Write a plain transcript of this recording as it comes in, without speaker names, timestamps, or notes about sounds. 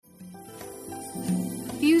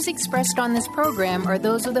views expressed on this program are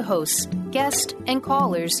those of the hosts, guests, and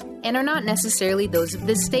callers, and are not necessarily those of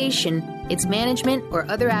this station, its management, or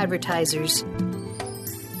other advertisers.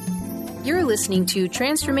 You're listening to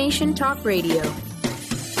Transformation Talk Radio.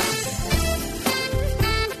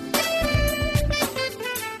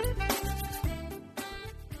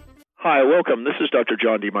 Hi, welcome. This is Dr.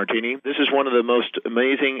 John DeMartini. This is one of the most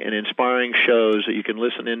amazing and inspiring shows that you can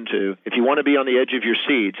listen into. If you want to be on the edge of your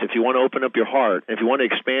seats, if you want to open up your heart, if you want to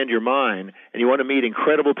expand your mind, and you want to meet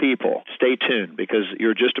incredible people, stay tuned because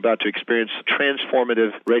you're just about to experience a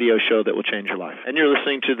transformative radio show that will change your life. And you're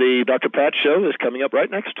listening to the Dr. Pat Show that's coming up right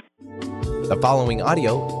next. The following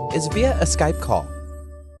audio is via a Skype call.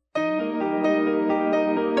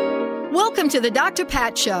 Welcome to the Dr.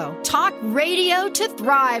 Pat Show. Talk radio to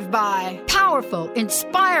thrive by. Powerful,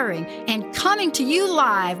 inspiring, and coming to you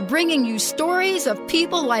live, bringing you stories of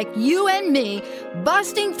people like you and me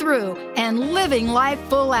busting through and living life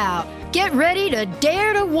full out. Get ready to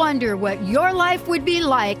dare to wonder what your life would be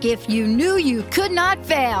like if you knew you could not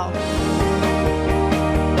fail.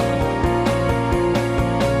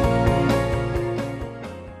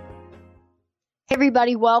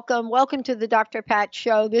 Everybody, welcome. Welcome to the Dr. Pat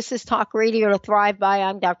Show. This is Talk Radio to Thrive By.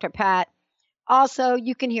 I'm Dr. Pat. Also,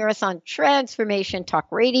 you can hear us on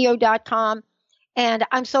transformationtalkradio.com. And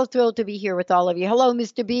I'm so thrilled to be here with all of you. Hello,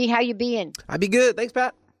 Mr. B. How you being? I be good. Thanks,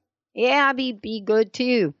 Pat. Yeah, I be good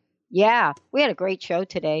too. Yeah, we had a great show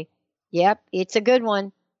today. Yep, it's a good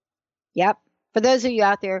one. Yep. For those of you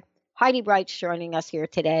out there, Heidi Bright's joining us here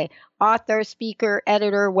today. Author, speaker,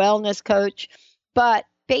 editor, wellness coach. But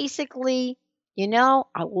basically, you know,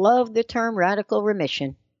 I love the term radical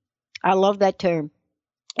remission. I love that term.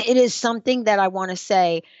 It is something that I want to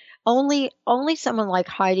say. Only someone like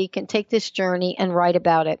Heidi can take this journey and write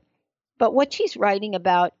about it. But what she's writing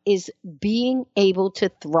about is being able to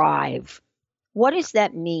thrive. What does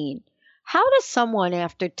that mean? How does someone,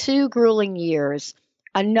 after 2 grueling years,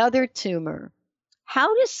 another tumor,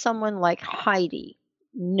 how does someone like Heidi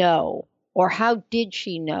know, or how did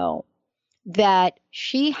she know, that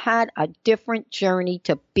she had a different journey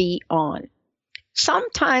to be on?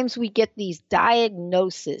 Sometimes we get these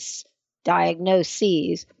diagnoses,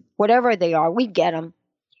 whatever they are, we get them,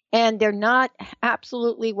 and they're not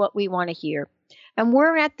absolutely what we want to hear. And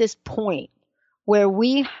we're at this point where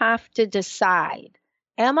we have to decide,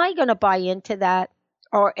 am I going to buy into that,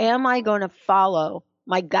 or am I going to follow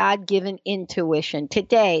my God-given intuition?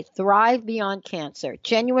 Today, Thrive Beyond Cancer,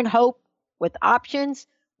 genuine hope with options,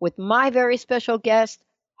 with my very special guest,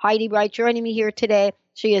 Heidi Bright, joining me here today.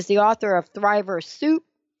 She is the author of Thriver Soup,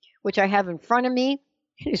 which I have in front of me.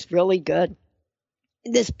 It is really good.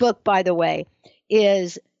 This book, by the way,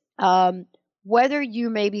 is whether you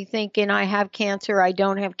may be thinking, I have cancer, I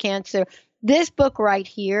don't have cancer, this book right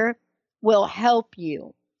here will help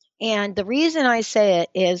you. And the reason I say it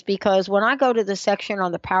is because when I go to the section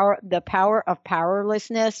on the power of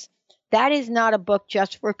powerlessness, that is not a book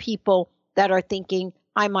just for people that are thinking,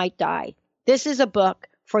 I might die. This is a book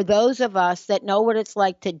for those of us that know what it's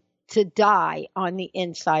like to die on the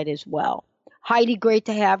inside as well. Heidi, great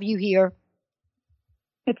to have you here.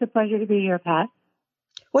 It's a pleasure to be here, Pat.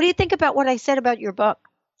 What do you think about what I said about your book?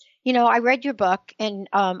 You know, I read your book, and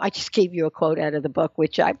I just gave you a quote out of the book,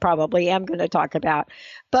 which I probably am going to talk about.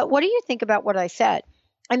 But what do you think about what I said?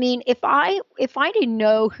 I mean, if I didn't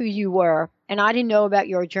know who you were, and I didn't know about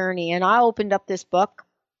your journey, and I opened up this book,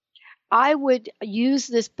 I would use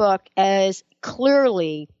this book as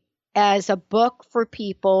clearly as a book for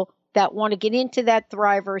people that want to get into that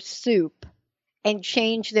Thriver Soup and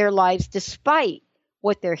change their lives despite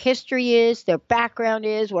what their history is, their background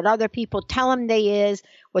is, what other people tell them they is,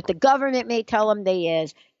 what the government may tell them they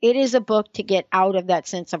is. It is a book to get out of that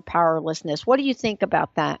sense of powerlessness. What do you think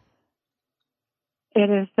about that? It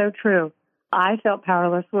is so true. I felt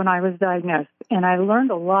powerless when I was diagnosed, and I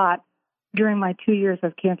learned a lot during my 2 years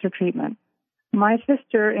of cancer treatment. My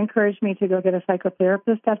sister encouraged me to go get a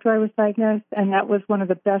psychotherapist after I was diagnosed, and that was one of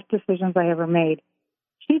the best decisions I ever made.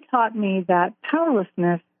 She taught me that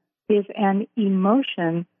powerlessness is an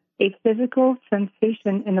emotion, a physical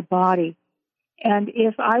sensation in the body. And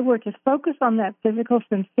if I were to focus on that physical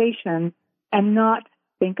sensation and not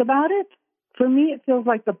think about it, for me it feels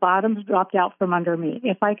like the bottom's dropped out from under me.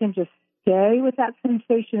 If I can just stay with that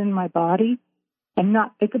sensation in my body and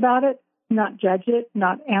not think about it, not judge it,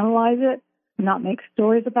 not analyze it, not make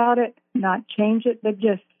stories about it, not change it, but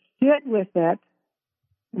just sit with it,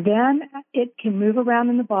 then it can move around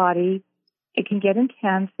in the body. It can get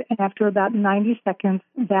intense, and after about 90 seconds,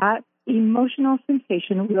 that emotional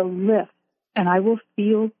sensation will lift, and I will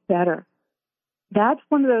feel better. That's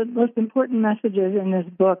one of the most important messages in this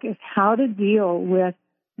book, is how to deal with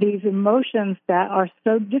these emotions that are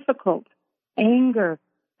so difficult, anger,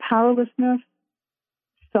 powerlessness,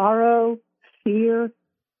 sorrow, fear,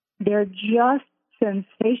 they're just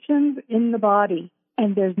sensations in the body,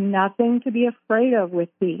 and there's nothing to be afraid of with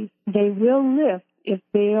these. They will lift if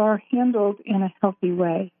they are handled in a healthy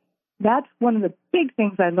way. That's one of the big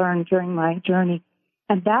things I learned during my journey,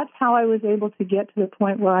 and that's how I was able to get to the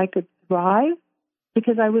point where I could thrive,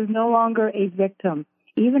 because I was no longer a victim.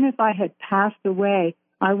 Even if I had passed away,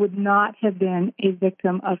 I would not have been a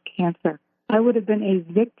victim of cancer. I would have been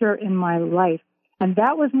a victor in my life, and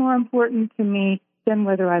that was more important to me than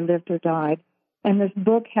whether I lived or died. And this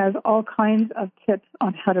book has all kinds of tips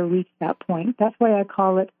on how to reach that point. That's why I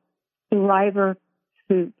call it Thriver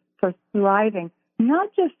Soup, for thriving, not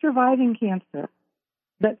just surviving cancer,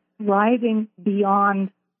 but thriving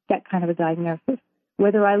beyond that kind of a diagnosis,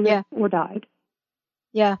 whether I lived or died.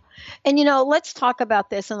 Yeah. And, let's talk about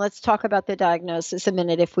this, and let's talk about the diagnosis a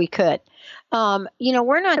minute if we could.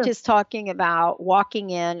 We're not just talking about walking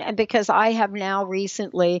in, and because I have now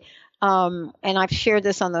recently, and I've shared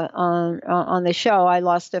this on the show, I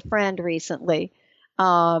lost a friend recently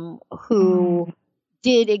who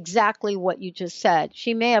did exactly what you just said.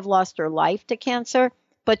 She may have lost her life to cancer,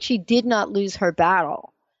 but she did not lose her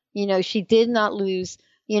battle. She did not lose,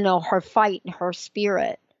 her fight and her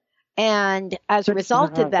spirit. And as a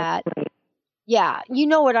result of that, you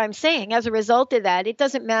know what I'm saying. As a result of that, it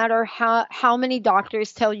doesn't matter how many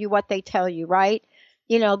doctors tell you what they tell you, right?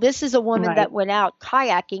 This is a woman that went out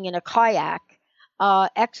kayaking in a kayak,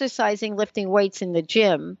 exercising, lifting weights in the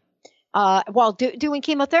gym, while doing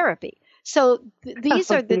chemotherapy. So these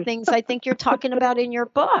are the things I think you're talking about in your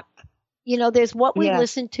book. There's what we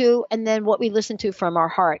listen to, and then what we listen to from our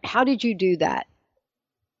heart. How did you do that?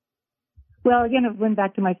 Well, again, it went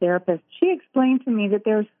back to my therapist. She explained to me that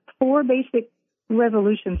there's 4 basic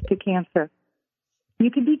resolutions to cancer. You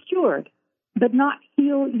can be cured, but not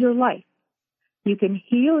heal your life. You can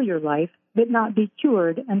heal your life, but not be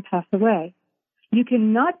cured and pass away. You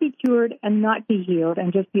cannot be cured and not be healed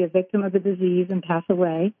and just be a victim of the disease and pass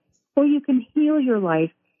away. Or you can heal your life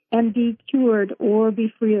and be cured or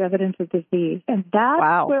be free of evidence of disease. And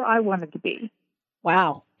that's where I wanted to be.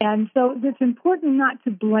 Wow. And so it's important not to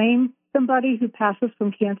blame somebody who passes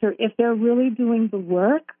from cancer. If they're really doing the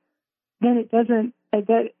work, then it doesn't,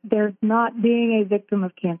 that they're not being a victim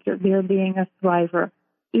of cancer. They're being a thriver,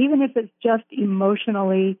 even if it's just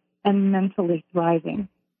emotionally and mentally thriving.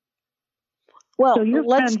 Well, so your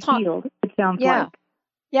let's friend talk. healed, it sounds like.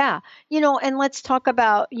 Yeah. And let's talk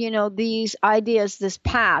about, these ideas, this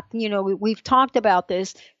path. We've talked about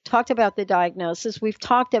this, talked about the diagnosis. We've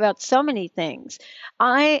talked about so many things.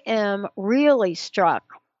 I am really struck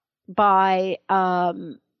by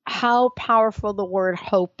how powerful the word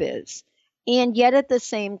hope is. And yet at the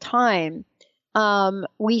same time,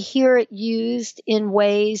 we hear it used in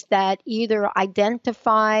ways that either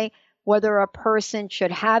identify whether a person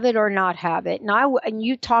should have it or not have it. And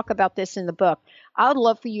you talk about this in the book. I would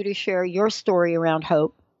love for you to share your story around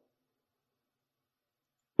hope.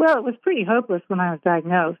 Well, it was pretty hopeless when I was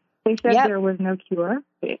diagnosed. They said there was no cure.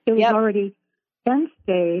 It was already end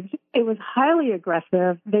stage. It was highly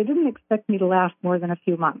aggressive. They didn't expect me to last more than a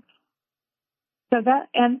few months. But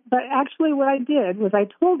actually what I did was I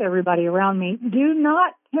told everybody around me, do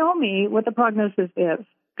not tell me what the prognosis is,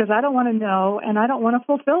 because I don't want to know and I don't want to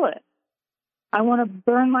fulfill it. I want to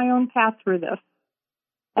burn my own path through this.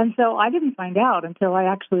 And so I didn't find out until I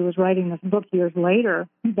actually was writing this book years later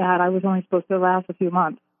that I was only supposed to last a few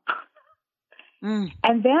months. And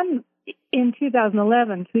then in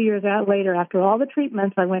 2011, 2 years later, after all the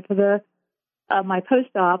treatments, I went to my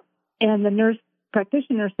post-op, and the nurse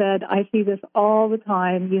practitioner said, I see this all the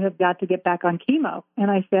time. You have got to get back on chemo. And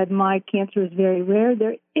I said, my cancer is very rare.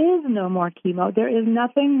 There is no more chemo. There is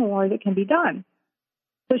nothing more that can be done.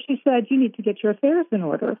 So she said, you need to get your affairs in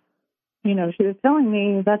order. She was telling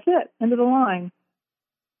me, that's it, end of the line.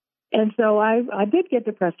 And so I did get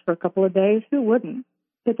depressed for a couple of days. Who wouldn't?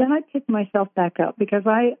 But then I picked myself back up because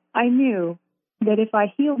I knew that if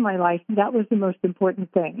I healed my life, that was the most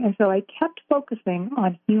important thing. And so I kept focusing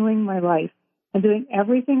on healing my life and doing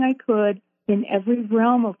everything I could in every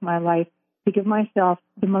realm of my life to give myself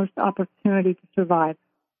the most opportunity to survive.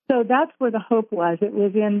 So that's where the hope was. It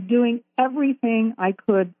was in doing everything I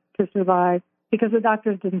could to survive because the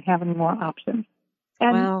doctors didn't have any more options.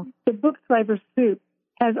 And the book Thriver Soup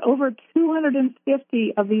has over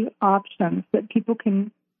 250 of these options that people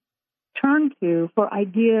can turn to for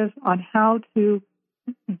ideas on how to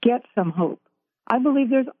get some hope. I believe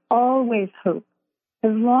there's always hope.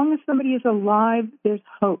 As long as somebody is alive, there's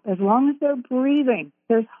hope. As long as they're breathing,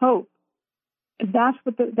 there's hope. That's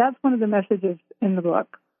one of the messages in the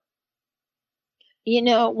book.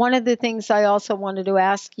 One of the things I also wanted to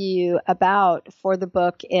ask you about for the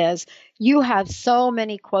book is you have so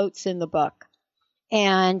many quotes in the book.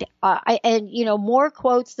 And more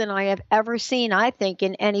quotes than I have ever seen, I think,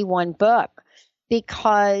 in any one book,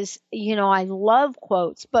 because, I love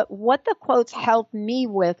quotes. But what the quotes help me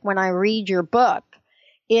with when I read your book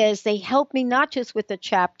is they help me not just with the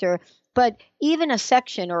chapter, but even a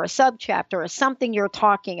section or a subchapter or something you're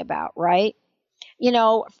talking about, right?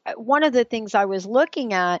 One of the things I was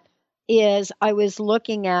looking at is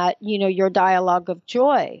your dialogue of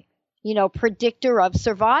joy, predictor of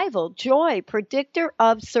survival, joy, predictor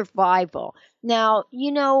of survival. Now,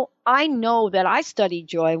 I know that I studied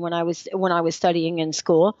joy when I was studying in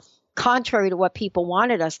school, contrary to what people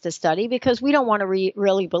wanted us to study, because we don't want to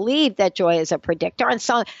really believe that joy is a predictor. And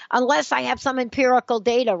so unless I have some empirical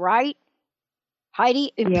data, right?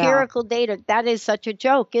 Heidi, empirical data, that is such a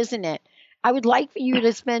joke, isn't it? I would like for you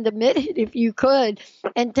to spend a minute, if you could,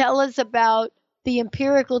 and tell us about the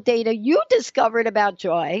empirical data you discovered about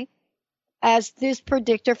joy as this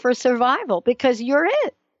predictor for survival, because you're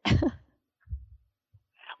it.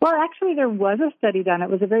 Well, actually, there was a study done. It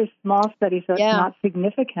was a very small study, so it's not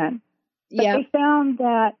significant. But they found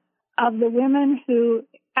that of the women who,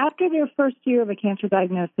 after their first year of a cancer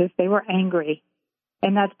diagnosis, they were angry.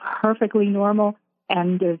 And that's perfectly normal,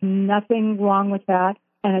 and there's nothing wrong with that.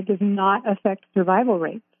 And it does not affect survival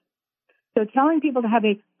rates. So telling people to have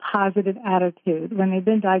a positive attitude when they've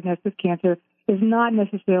been diagnosed with cancer is not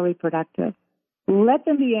necessarily productive. Let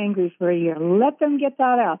them be angry for a year. Let them get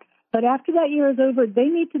that out. But after that year is over, they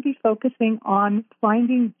need to be focusing on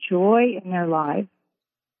finding joy in their lives.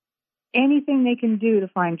 Anything they can do to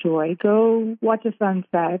find joy. Go watch a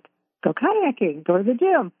sunset. Go kayaking. Go to the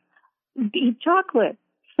gym. Eat chocolate.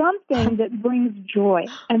 Something that brings joy.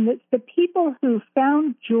 And that the people who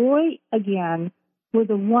found joy again were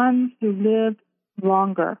the ones who lived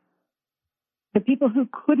longer. The people who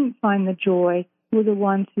couldn't find the joy were the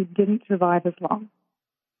ones who didn't survive as long.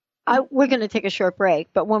 We're going to take a short break,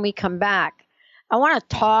 but when we come back, I want to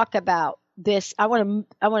talk about this. I want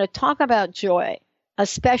to talk about joy,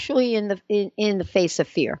 especially in the face of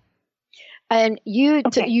fear. And you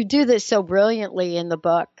do this so brilliantly in the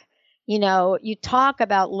book. You talk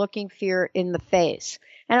about looking fear in the face.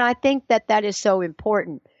 And I think that is so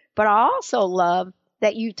important. But I also love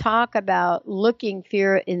that you talk about looking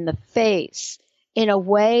fear in the face in a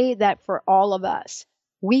way that for all of us,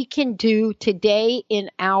 we can do today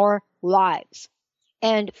in our lives.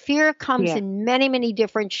 And fear comes in many, many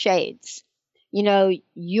different shades.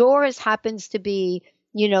 Yours happens to be,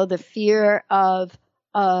 the fear of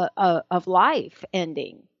life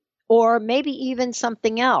ending, or maybe even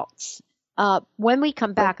something else. When we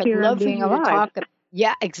come back, I'd love for you to talk.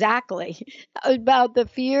 Yeah, exactly. About the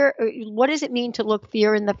fear. What does it mean to look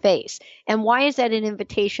fear in the face? And why is that an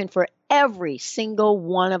invitation for every single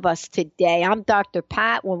one of us today? I'm Dr.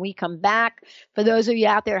 Pat. When we come back, for those of you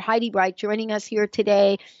out there, Heidi Bright joining us here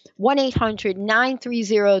today,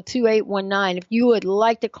 1-800-930-2819. If you would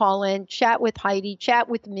like to call in, chat with Heidi, chat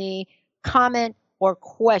with me, comment or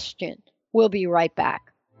question. We'll be right back.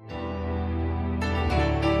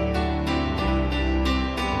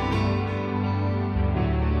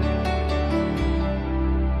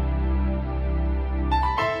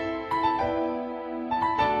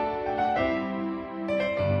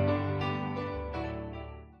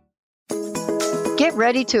 Get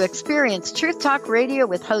ready to experience Truth Talk Radio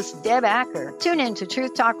with host Deb Acker. Tune in to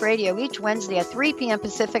Truth Talk Radio each Wednesday at 3 p.m.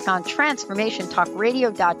 Pacific on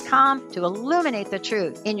TransformationTalkRadio.com to illuminate the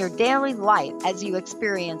truth in your daily life as you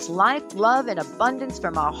experience life, love, and abundance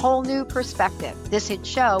from a whole new perspective. This hit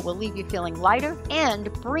show will leave you feeling lighter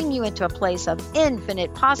and bring you into a place of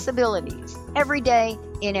infinite possibilities every day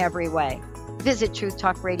in every way. Visit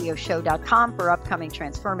TruthTalkRadioshow.com for upcoming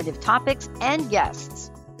transformative topics and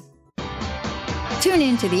guests. Tune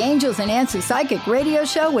in to the Angels and Answers Psychic Radio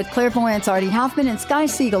Show with clairvoyants Artie Hoffman and Sky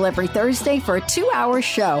Siegel every Thursday for a 2-hour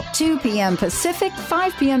show, 2 p.m. Pacific,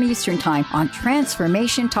 5 p.m. Eastern Time on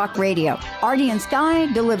Transformation Talk Radio. Artie and Sky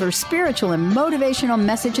deliver spiritual and motivational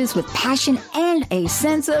messages with passion and a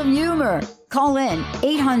sense of humor. Call in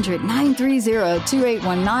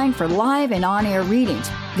 800-930-2819 for live and on-air readings.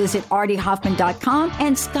 Visit artiehoffman.com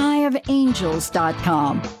and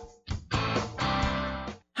skyofangels.com.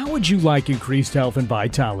 How would you like increased health and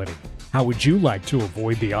vitality? How would you like to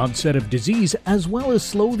avoid the onset of disease as well as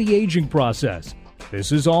slow the aging process?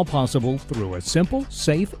 This is all possible through a simple,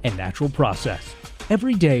 safe, and natural process.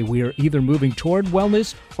 Every day we are either moving toward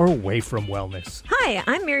wellness or away from wellness. Hi,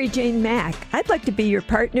 I'm Mary Jane Mack. I'd like to be your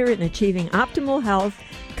partner in achieving optimal health.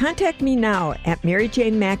 Contact me now at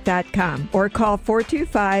maryjanemack.com or call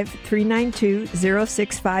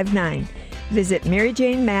 425-392-0659. Visit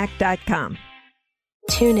maryjanemack.com.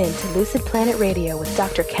 Tune in to Lucid Planet Radio with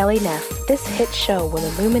Dr. Kelly Neff. This hit show will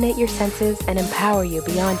illuminate your senses and empower you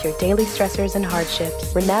beyond your daily stressors and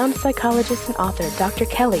hardships. Renowned psychologist and author Dr.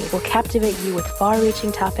 Kelly will captivate you with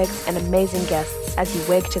far-reaching topics and amazing guests as you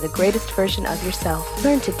wake to the greatest version of yourself.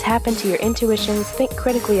 Learn to tap into your intuitions, think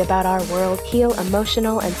critically about our world, heal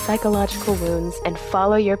emotional and psychological wounds, and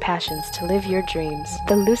follow your passions to live your dreams.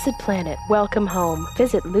 The Lucid Planet. Welcome home.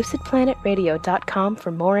 Visit lucidplanetradio.com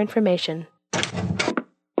for more information.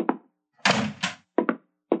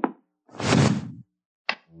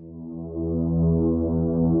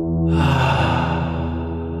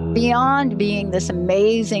 Beyond being this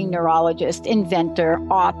amazing neurologist, inventor,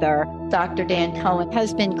 author, Dr. Dan Cohen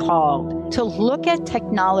has been called to look at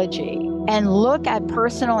technology and look at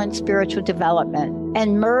personal and spiritual development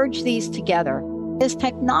and merge these together. His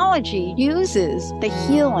technology uses the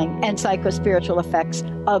healing and psychospiritual effects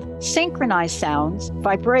of synchronized sounds,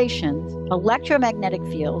 vibrations, electromagnetic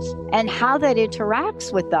fields, and how that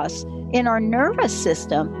interacts with us in our nervous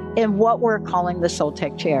system in what we're calling the Soul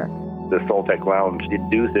Tech chair. The Soul Tech Lounge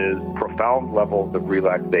induces profound levels of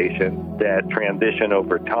relaxation that transition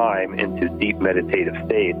over time into deep meditative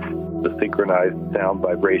states. The synchronized sound,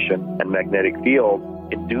 vibration, and magnetic field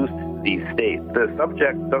induce these states. The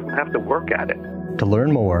subject doesn't have to work at it. To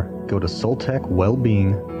learn more, go to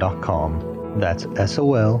soultechwellbeing.com. That's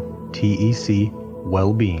SOLTEC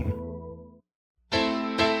Wellbeing.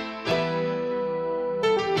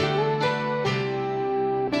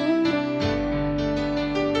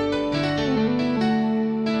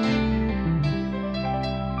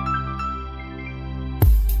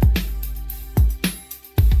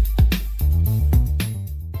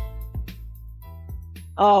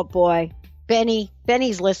 Oh, boy.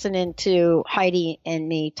 Benny's listening to Heidi and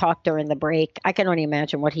me talk during the break. I can only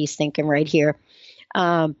imagine what he's thinking right here.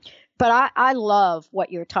 But I love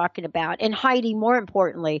what you're talking about. And Heidi, more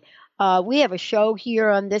importantly, we have a show here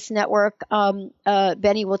on this network.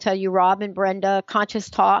 Benny will tell you, Rob and Brenda,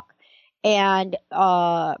 Conscious Talk. And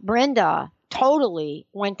Brenda totally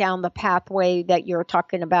went down the pathway that you're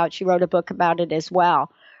talking about. She wrote a book about it as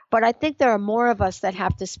well. But I think there are more of us that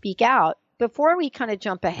have to speak out. Before we kind of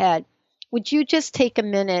jump ahead, would you just take a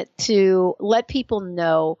minute to let people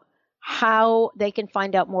know how they can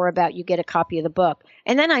find out more about you, get a copy of the book?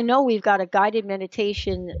 And then I know we've got a guided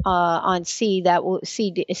meditation on CD that will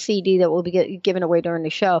be given away during the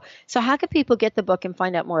show. So how can people get the book and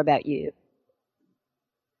find out more about you?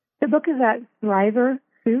 The book is at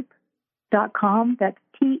thriversoup.com. That's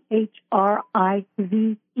THRIVER,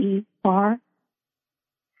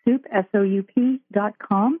 soup,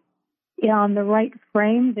 SOUP.com. On the right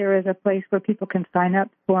frame, there is a place where people can sign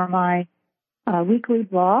up for my weekly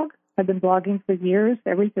blog. I've been blogging for years,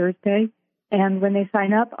 every Thursday. And when they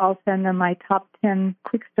sign up, I'll send them my top 10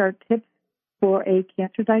 quick start tips for a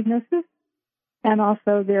cancer diagnosis. And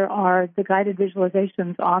also there are the guided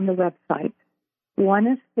visualizations on the website. One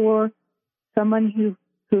is for someone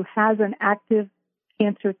who has an active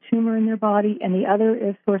cancer tumor in their body, and the other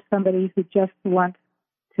is for somebody who just wants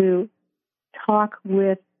to talk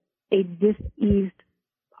with a diseased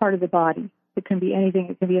part of the body. It can be anything.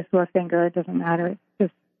 It can be a sore finger. It doesn't matter. It's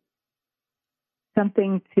just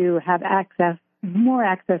something to have more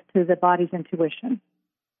access to the body's intuition.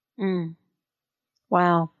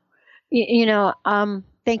 Wow.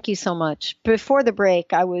 Thank you so much. Before the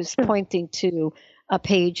break, I was pointing to a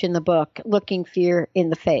page in the book, Looking Fear in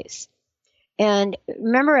the Face. And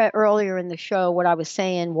remember earlier in the show, what I was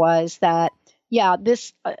saying was that yeah,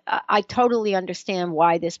 I totally understand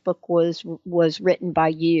why this book was written by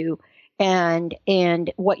you and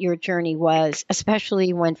what your journey was,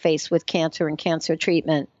 especially when faced with cancer and cancer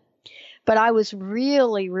treatment. But I was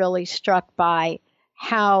really, really struck by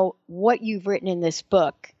how what you've written in this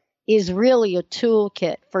book is really a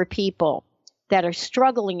toolkit for people that are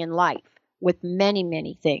struggling in life with many,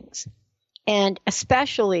 many things, and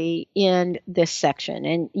especially in this section.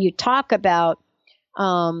 And you talk about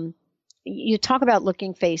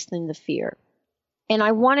looking faced in the fear. And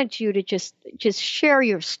I wanted you to just share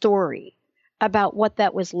your story about what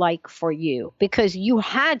that was like for you, because you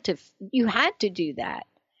had to do that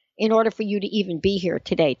in order for you to even be here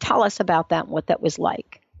today. Tell us about that and what that was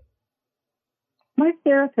like. My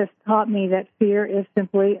therapist taught me that fear is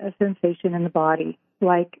simply a sensation in the body.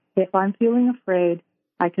 Like if I'm feeling afraid,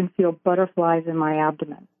 I can feel butterflies in my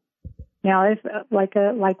abdomen. Now, if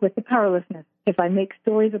like with the powerlessness, if I make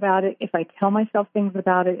stories about it, if I tell myself things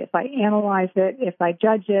about it, if I analyze it, if I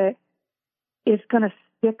judge it, it's going to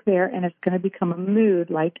stick there and it's going to become a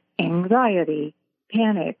mood like anxiety,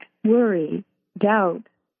 panic, worry, doubt.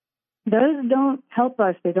 Those don't help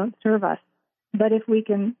us. They don't serve us. But if we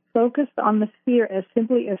can focus on the fear as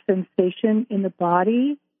simply a sensation in the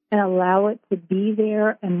body and allow it to be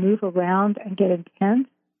there and move around and get intense,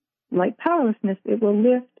 like powerlessness, it will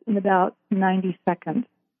lift in about 90 seconds.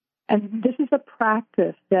 And this is a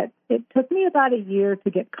practice that it took me about a year to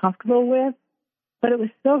get comfortable with, but it was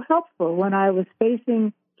so helpful when I was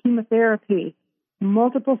facing chemotherapy,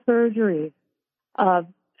 multiple surgeries,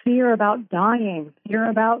 fear about dying, fear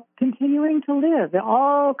about continuing to live,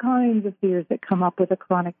 all kinds of fears that come up with a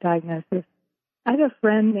chronic diagnosis. I have a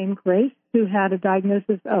friend named Grace who had a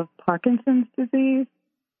diagnosis of Parkinson's disease,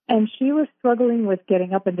 and she was struggling with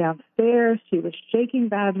getting up and down stairs. She was shaking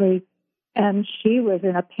badly, and she was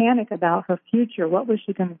in a panic about her future. What was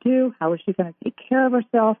she going to do? How was she going to take care of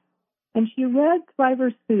herself? And she read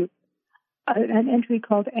Thriver's Soup, an entry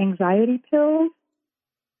called Anxiety Pills,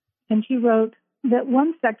 and she wrote that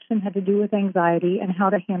one section had to do with anxiety and how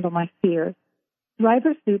to handle my fears.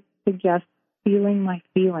 Thriver's Soup suggests feeling my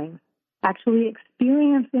feelings, actually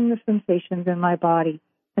experiencing the sensations in my body,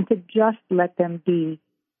 and to just let them be.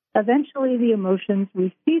 Eventually, the emotions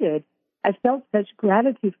receded. I felt such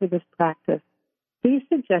gratitude for this practice. These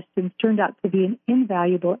suggestions turned out to be an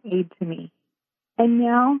invaluable aid to me. And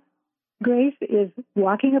now, Grace is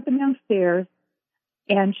walking up and down stairs,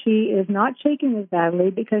 and she is not shaking as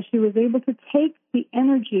badly because she was able to take the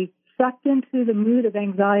energy sucked into the mood of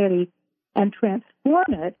anxiety and transform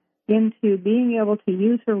it into being able to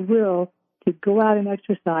use her will to go out and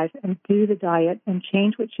exercise and do the diet and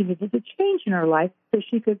change what she needed to change in her life so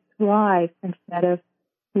she could thrive instead of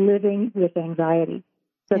living with anxiety.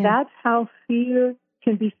 So that's how fear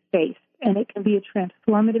can be faced, and it can be a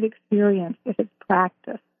transformative experience if it's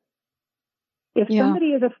practiced. If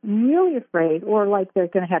somebody is really afraid, or like they're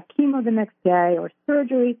going to have chemo the next day or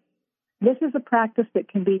surgery, this is a practice that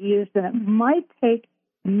can be used, and it might take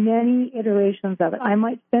many iterations of it. I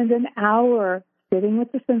might spend an hour sitting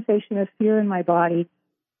with the sensation of fear in my body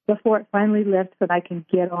before it finally lifts and I can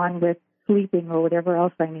get on with sleeping or whatever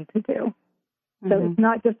else I need to do. So it's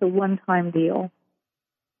not just a one-time deal.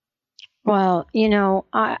 Well,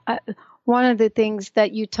 I one of the things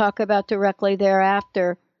that you talk about directly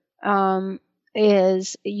thereafter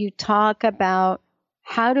is you talk about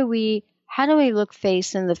how do we look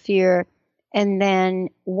face in the fear, and then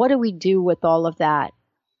what do we do with all of that?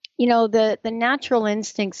 The natural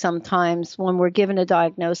instinct sometimes when we're given a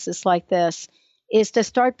diagnosis like this is to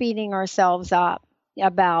start beating ourselves up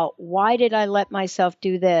about, why did I let myself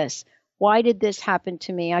do this? Why did this happen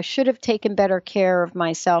to me? I should have taken better care of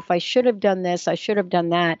myself. I should have done this. I should have done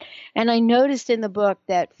that. And I noticed in the book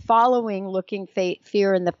that following looking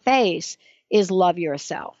fear in the face is love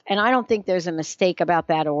yourself. And I don't think there's a mistake about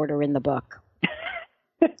that order in the book.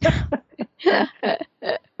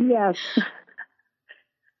 Yes.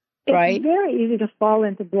 Right? It's very easy to fall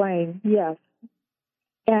into blame, yes.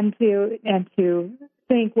 And to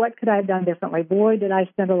think, what could I have done differently? Boy, did I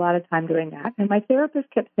spend a lot of time doing that. And my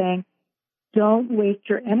therapist kept saying, don't waste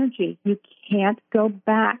your energy. You can't go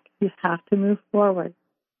back. You have to move forward.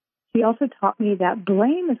 She also taught me that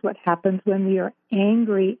blame is what happens when we are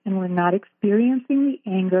angry and we're not experiencing the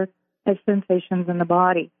anger as sensations in the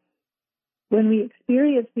body. When we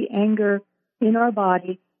experience the anger in our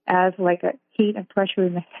body as like a heat and pressure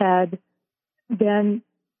in the head, then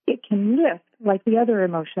it can lift like the other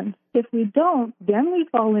emotions. If we don't, then we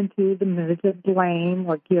fall into the moods of blame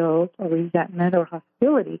or guilt or resentment or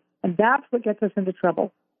hostility, and that's what gets us into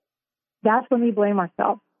trouble. That's when we blame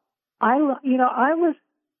ourselves. I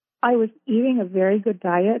was eating a very good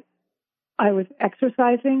diet. I was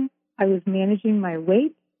exercising. I was managing my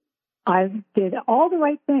weight. I did all the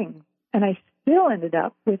right things, and I still ended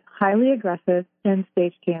up with highly aggressive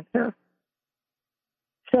end-stage cancer.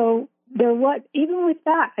 So even with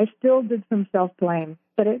that, I still did some self-blame,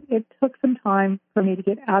 but it took some time for me to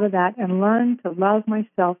get out of that and learn to love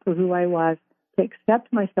myself for who I was, to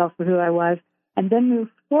accept myself for who I was, and then move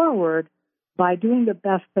forward by doing the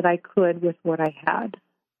best that I could with what I had.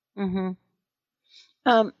 Mm-hmm.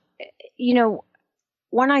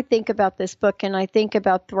 When I think about this book and I think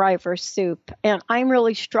about Thriver's Soup, and I'm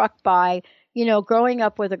really struck by, growing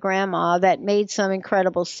up with a grandma that made some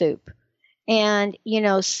incredible soup. And,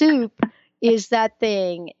 soup is that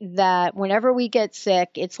thing that whenever we get sick,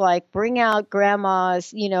 it's like, bring out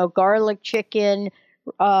grandma's, garlic chicken,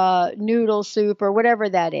 noodle soup or whatever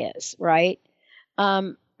that is, right?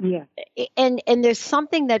 Yeah. And there's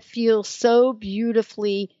something that feels so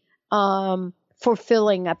beautifully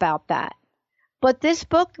fulfilling about that. But this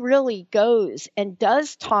book really goes and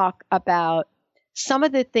does talk about some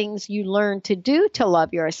of the things you learn to do to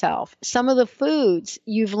love yourself, some of the foods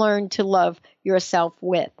you've learned to love yourself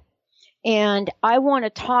with. And I want to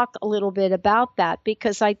talk a little bit about that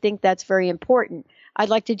because I think that's very important. I'd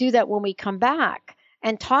like to do that when we come back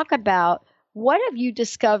and talk about what have you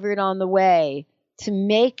discovered on the way to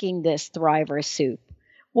making this Thriver soup?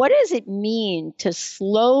 What does it mean to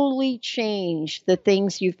slowly change the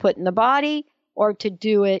things you've put in the body or to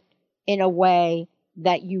do it in a way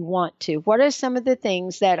that you want to? What are some of the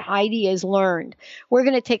things that Heidi has learned? We're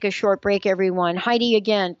going to take a short break, everyone. Heidi,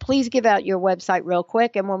 again, please give out your website real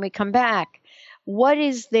quick. And when we come back, what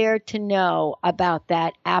is there to know about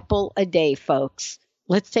that apple a day, folks?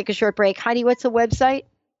 Let's take a short break. Heidi, what's the website?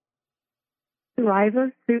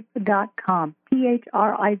 thriversoup.com.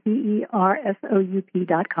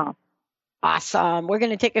 thriversoup.com. Awesome. We're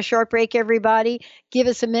going to take a short break, everybody. Give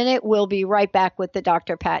us a minute. We'll be right back with the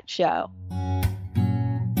Dr. Pat Show.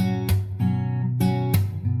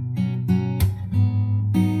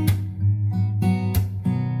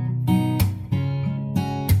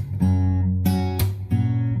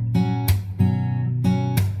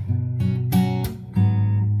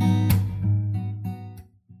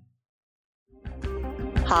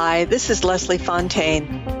 Hi, this is Leslie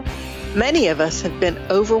Fontaine. Many of us have been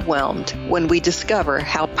overwhelmed when we discover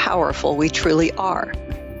how powerful we truly are.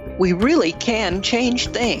 We really can change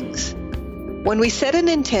things. When we set an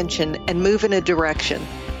intention and move in a direction,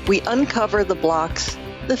 we uncover the blocks,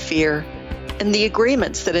 the fear, and the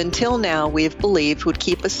agreements that until now we have believed would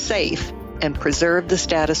keep us safe and preserve the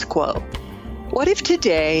status quo. What if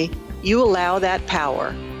today you allow that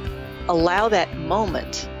power, allow that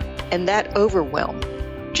moment, and that overwhelm?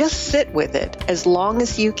 Just sit with it as long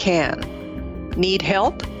as you can. Need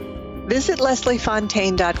help? Visit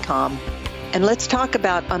lesliefontaine.com and let's talk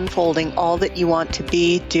about unfolding all that you want to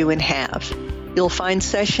be, do, and have. You'll find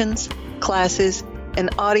sessions, classes,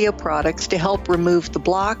 and audio products to help remove the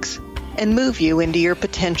blocks and move you into your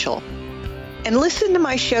potential. And listen to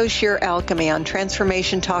my show, Sheer Alchemy, on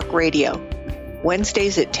Transformation Talk Radio,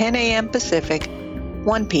 Wednesdays at 10 a.m. Pacific,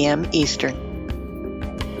 1 p.m. Eastern.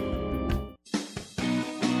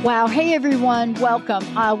 Wow. Hey, everyone. Welcome.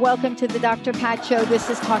 Welcome to the Dr. Pat Show. This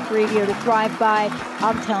is Talk Radio to Thrive By.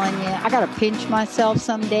 I'm telling you, I got to pinch myself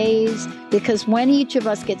some days because when each of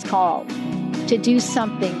us gets called to do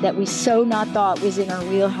something that we so not thought was in our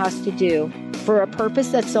wheelhouse to do for a purpose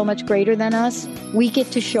that's so much greater than us, we get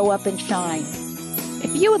to show up and shine.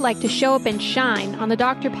 If you would like to show up and shine on the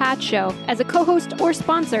Dr. Pat Show as a co-host or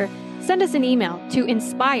sponsor, send us an email to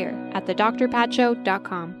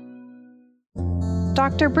inspire@thedrpatshow.com.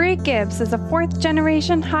 Dr. Bree Gibbs is a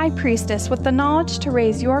fourth-generation high priestess with the knowledge to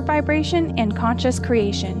raise your vibration in conscious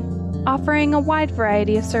creation. Offering a wide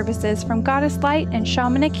variety of services from goddess light and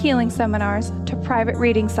shamanic healing seminars to private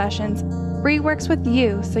reading sessions, Bree works with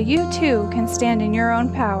you so you too can stand in your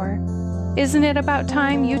own power. Isn't it about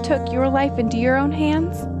time you took your life into your own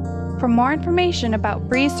hands? For more information about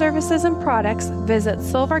Bree's services and products, visit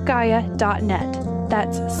silvergaia.net.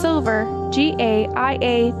 That's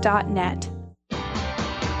silvergaia.net.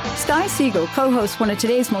 Sky Siegel co-hosts one of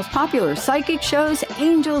today's most popular psychic shows,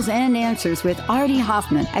 Angels and Answers, with Artie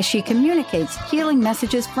Hoffman, as she communicates healing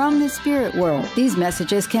messages from the spirit world. These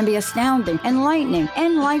messages can be astounding, enlightening,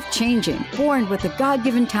 and life-changing. Born with the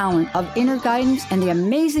God-given talent of inner guidance and the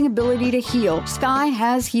amazing ability to heal, Sky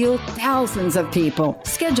has healed thousands of people.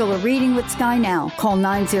 Schedule a reading with Sky now. Call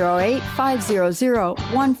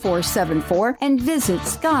 908-500-1474 and visit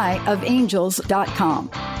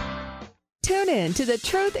skyofangels.com. Tune in to The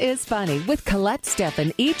Truth is Funny with Colette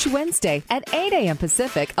Steffen each Wednesday at 8 a.m.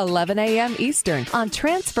 Pacific, 11 a.m. Eastern on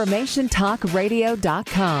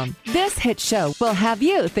TransformationTalkRadio.com. This hit show will have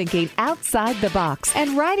you thinking outside the box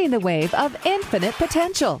and riding the wave of infinite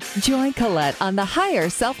potential. Join Colette on the Higher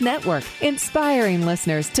Self Network, inspiring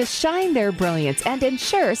listeners to shine their brilliance and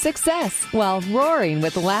ensure success while roaring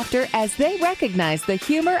with laughter as they recognize the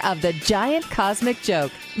humor of the giant cosmic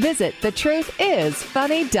joke. Visit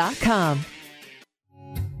thetruthisfunny.com.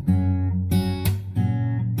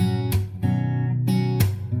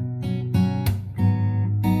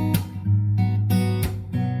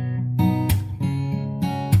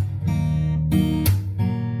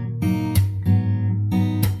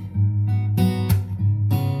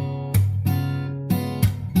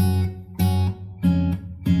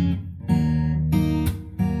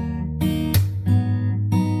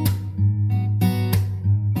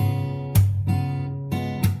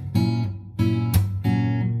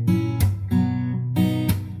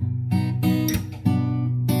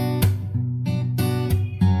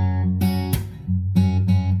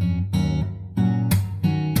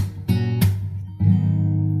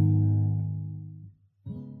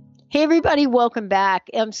 Everybody, welcome back.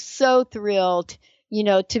 I'm so thrilled,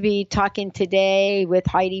 to be talking today with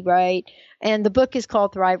Heidi Wright. And the book is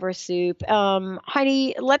called Thriver Soup.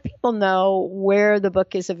 Heidi, let people know where the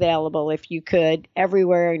book is available, if you could,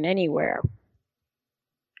 everywhere and anywhere.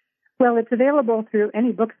 Well, it's available through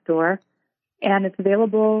any bookstore, and it's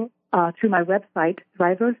available through my website,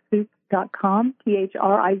 thriversoup.com,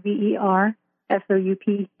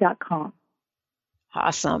 thriversoup.com.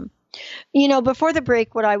 Awesome. Before the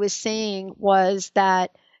break, what I was saying was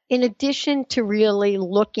that in addition to really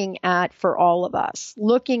looking at, for all of us,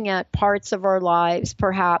 looking at parts of our lives,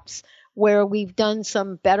 perhaps where we've done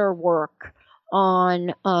some better work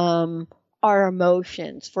on our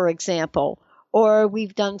emotions, for example, or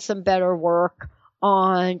we've done some better work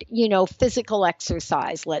on, physical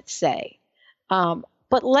exercise, let's say.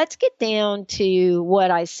 But let's get down to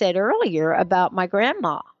what I said earlier about my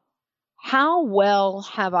grandma. How well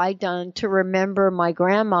have I done to remember my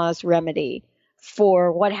grandma's remedy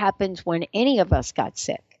for what happens when any of us got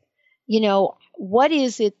sick? What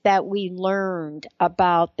is it that we learned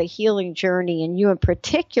about the healing journey, and you in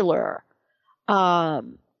particular,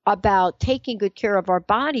 about taking good care of our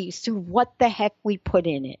bodies through what the heck we put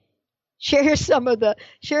in it? Share some of the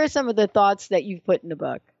thoughts that you've put in the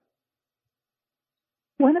book.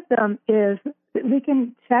 One of them is that we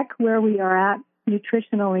can check where we are at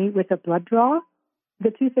nutritionally with a blood draw. The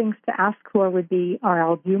two things to ask for would be our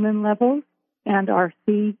albumin levels and our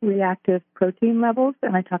C-reactive protein levels,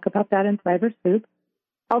 and I talk about that in Thriver Soup.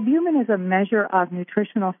 Albumin is a measure of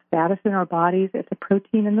nutritional status in our bodies. It's a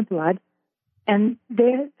protein in the blood. And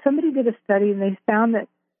somebody did a study, and they found that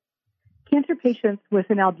cancer patients with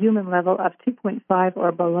an albumin level of 2.5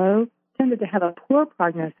 or below tended to have a poor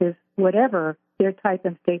prognosis, whatever their type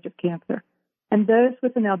and stage of cancer. And those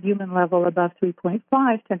with an albumin level above 3.5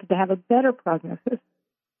 tended to have a better prognosis.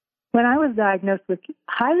 When I was diagnosed with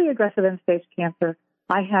highly aggressive end-stage cancer,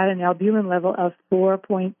 I had an albumin level of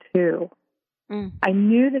 4.2. I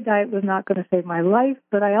knew the diet was not going to save my life,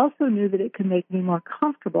 but I also knew that it could make me more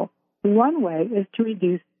comfortable. One way is to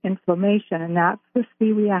reduce inflammation, and that's the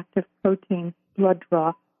C-reactive protein blood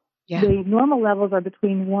draw. Yeah. The normal levels are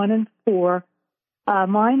between 1 and 4.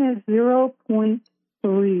 Mine is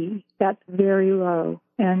 0.3. That's very low.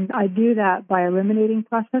 And I do that by eliminating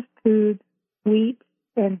processed foods, wheat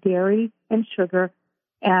and dairy and sugar,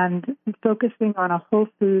 and focusing on a whole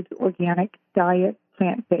foods, organic diet,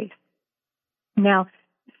 plant-based. Now,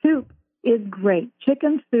 soup is great.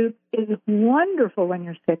 Chicken soup is wonderful when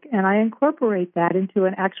you're sick, and I incorporate that into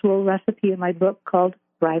an actual recipe in my book called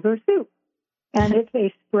Thriver Soup. And it's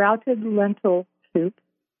a sprouted lentil soup.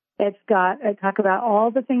 I talk about all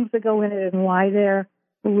the things that go in it and why they're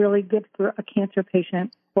really good for a cancer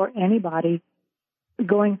patient or anybody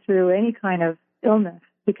going through any kind of illness,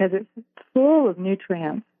 because it's full of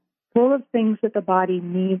nutrients, full of things that the body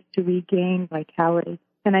needs to regain vitality.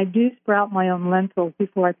 And I do sprout my own lentils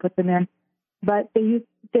before I put them in, but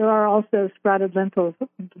there are also sprouted lentils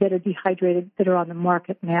that are dehydrated that are on the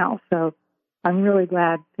market now, so I'm really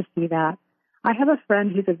glad to see that. I have a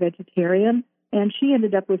friend who's a vegetarian, and she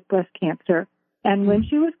ended up with breast cancer. And when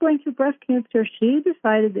she was going through breast cancer, she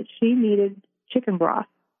decided that she needed chicken broth.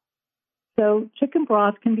 So chicken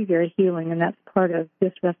broth can be very healing, and that's part of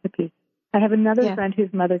this recipe. I have another friend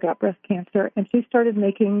whose mother got breast cancer, and she started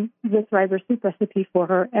making the Thriver Soup recipe for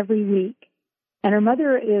her every week. And her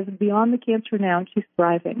mother is beyond the cancer now, and she's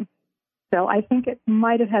thriving. So I think it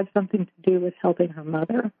might have had something to do with helping her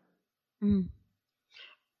mother.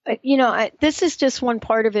 This is just one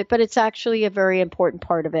part of it, but it's actually a very important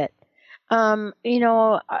part of it.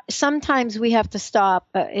 Sometimes we have to stop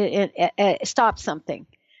something.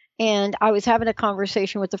 And I was having a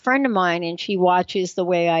conversation with a friend of mine, and she watches the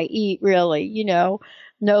way I eat, really, no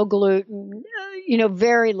gluten,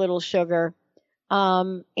 very little sugar.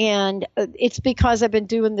 And it's because I've been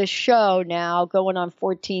doing this show now going on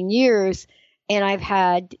 14 years, and I've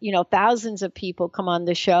had, thousands of people come on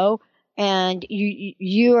the show, and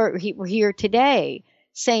we're here today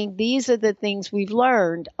saying these are the things we've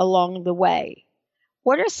learned along the way.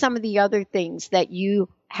 What are some of the other things that you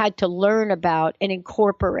had to learn about and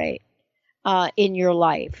incorporate in your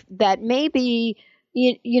life that may be,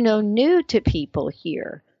 new to people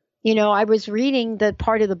here? I was reading the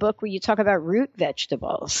part of the book where you talk about root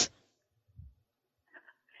vegetables.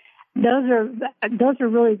 Those are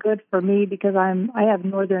really good for me because I have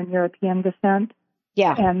Northern European descent.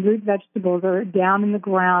 Yeah. And root vegetables are down in the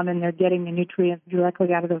ground, and they're getting the nutrients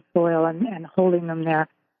directly out of the soil and holding them there.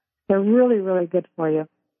 They're really, really good for you.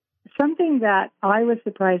 Something that I was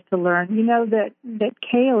surprised to learn, that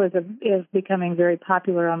kale is becoming very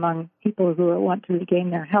popular among people who want to regain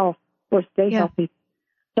their health or stay healthy.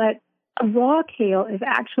 But Raw kale is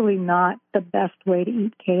actually not the best way to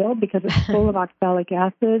eat kale because it's full of oxalic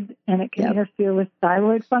acid and it can interfere with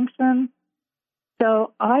thyroid function.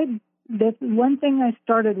 So the one thing I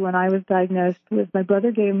started when I was diagnosed was my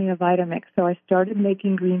brother gave me a Vitamix, so I started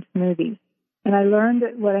making green smoothies. And I learned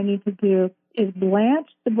that what I need to do is blanch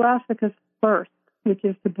the brassicas first, which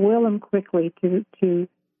is to boil them quickly to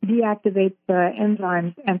deactivate the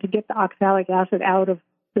enzymes and to get the oxalic acid out of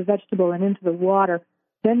the vegetable and into the water,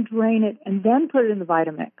 then drain it, and then put it in the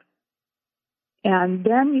Vitamix. And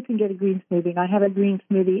then you can get a green smoothie. And I have a green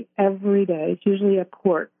smoothie every day. It's usually a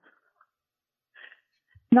quart.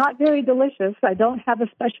 Not very delicious. I don't have a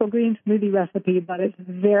special green smoothie recipe, but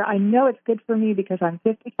I know it's good for me because I'm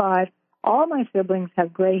 55. All my siblings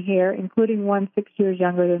have gray hair, including one 6 years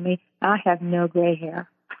younger than me. I have no gray hair.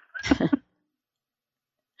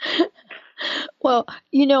 Well,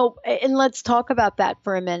 and let's talk about that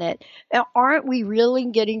for a minute. Now, aren't we really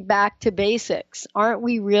getting back to basics? Aren't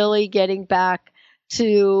we really getting back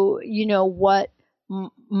to, what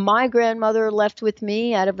my grandmother left with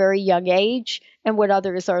me at a very young age and what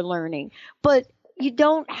others are learning? But you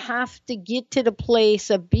don't have to get to the place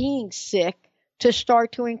of being sick to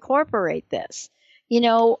start to incorporate this.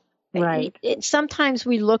 Right. Sometimes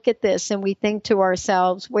we look at this and we think to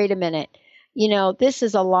ourselves, wait a minute, this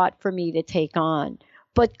is a lot for me to take on.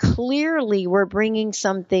 But clearly we're bringing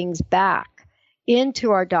some things back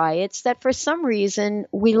into our diets that for some reason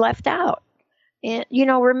we left out. And,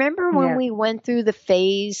 remember when we went through the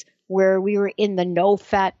phase where we were in the no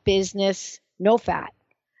fat business, no fat.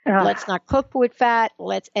 Let's not cook with fat.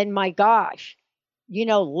 And my gosh,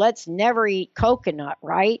 let's never eat coconut,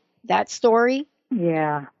 right? That story?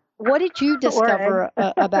 Yeah. What did you discover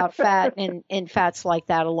about fat and fats like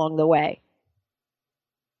that along the way?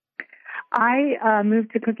 I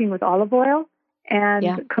moved to cooking with olive oil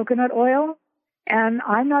and coconut oil, and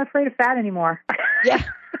I'm not afraid of fat anymore. Yeah.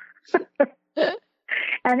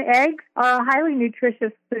 And eggs are a highly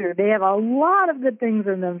nutritious food. They have a lot of good things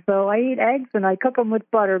in them. So I eat eggs and I cook them with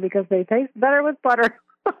butter because they taste better with butter.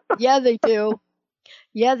 Yeah, they do.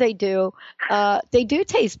 Yeah, they do. They do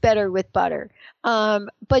taste better with butter.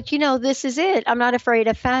 But, this is it. I'm not afraid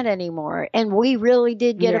of fat anymore. And we really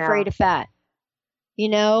did get afraid of fat.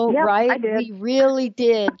 Right? I did. We really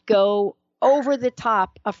did go over the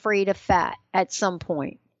top afraid of fat at some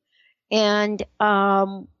point. And,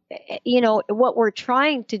 what we're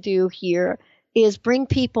trying to do here is bring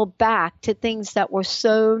people back to things that were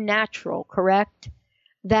so natural, correct?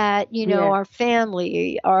 That, our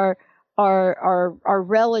family, our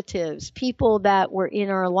relatives, people that were in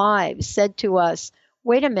our lives said to us,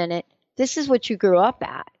 wait a minute, this is what you grew up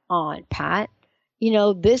on, Pat.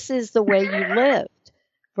 This is the way you lived,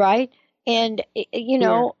 right? And,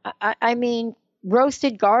 I mean,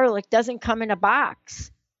 roasted garlic doesn't come in a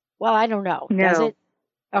box. Well, I don't know. No. Does it?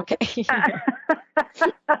 Okay.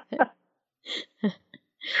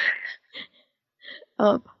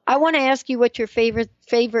 I want to ask you what your favorite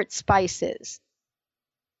spice is.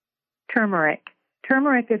 Turmeric.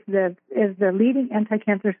 Turmeric is the leading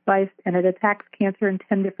anti-cancer spice, and it attacks cancer in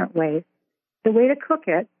 10 different ways. The way to cook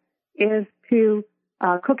it is to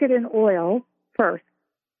cook it in oil first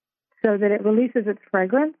so that it releases its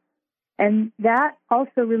fragrance, and that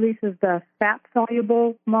also releases the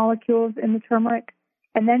fat-soluble molecules in the turmeric.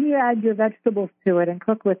 And then you add your vegetables to it and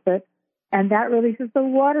cook with it, and that releases the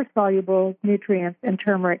water-soluble nutrients in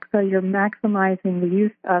turmeric, so you're maximizing the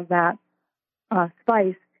use of that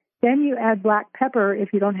spice. Then you add black pepper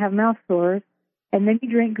if you don't have mouth sores, and then you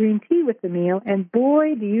drink green tea with the meal, and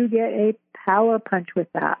boy, do you get a power punch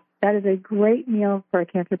with that. That is a great meal for a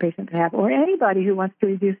cancer patient to have, or anybody who wants to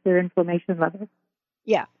reduce their inflammation levels.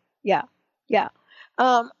 Yeah.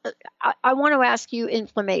 I want to ask you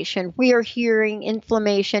inflammation. We are hearing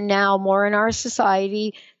inflammation now more in our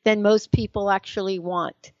society than most people actually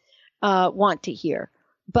want to hear.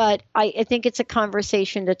 But I think it's a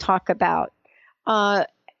conversation to talk about.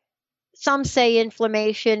 Some say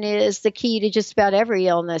inflammation is the key to just about every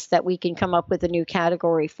illness that we can come up with a new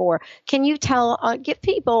category for. Can you give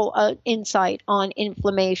people insight on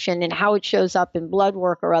inflammation and how it shows up in blood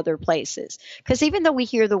work or other places? Because even though we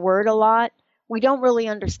hear the word a lot, we don't really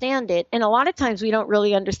understand it. And a lot of times we don't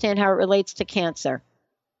really understand how it relates to cancer.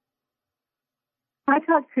 I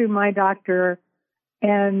talked to my doctor,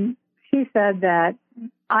 and she said that,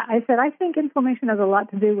 I said, I think inflammation has a lot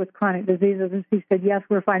to do with chronic diseases. And she said, yes,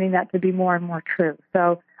 we're finding that to be more and more true.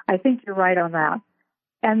 So I think you're right on that.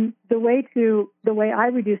 And the way I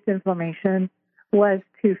reduced inflammation was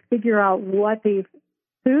to figure out what the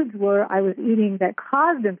foods were I was eating that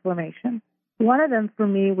caused inflammation. One of them for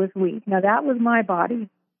me was wheat. Now that was my body.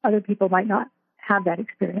 Other people might not have that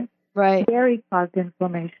experience. Right. Dairy caused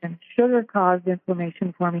inflammation. Sugar caused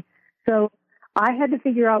inflammation for me. So I had to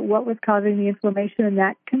figure out what was causing the inflammation, and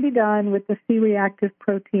that can be done with the C-reactive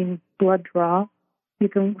protein blood draw. You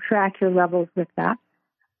can track your levels with that.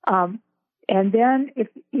 And then if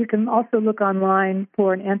you can also look online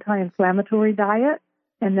for an anti-inflammatory diet,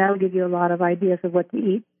 and that'll give you a lot of ideas of what to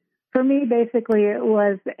eat. For me, basically, it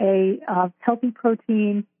was a healthy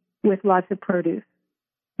protein with lots of produce,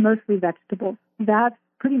 mostly vegetables. That's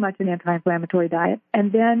pretty much an anti-inflammatory diet.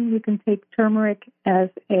 And then you can take turmeric as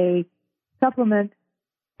a supplement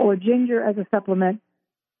or ginger as a supplement.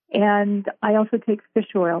 And I also take fish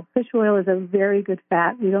oil. Fish oil is a very good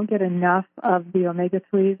fat. We don't get enough of the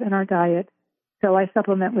omega-3s in our diet, so I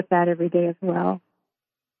supplement with that every day as well.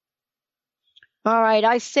 All right,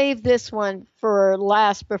 I saved this one for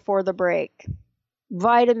last before the break.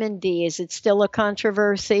 Vitamin D, is it still a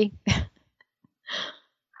controversy?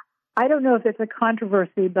 I don't know if it's a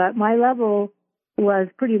controversy, but my level was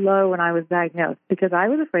pretty low when I was diagnosed because I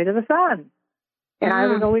was afraid of the sun. And I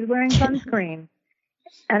was always wearing sunscreen.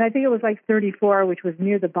 And I think it was like 34, which was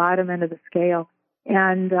near the bottom end of the scale.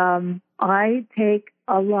 And I take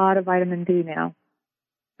a lot of vitamin D now.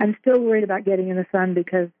 I'm still worried about getting in the sun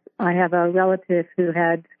because I have a relative who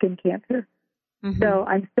had skin cancer. Mm-hmm. So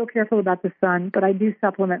I'm still careful about the sun, but I do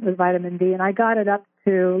supplement with vitamin D, and I got it up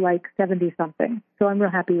to like 70-something. So I'm real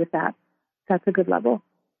happy with that. That's a good level.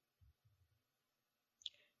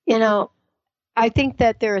 You know, I think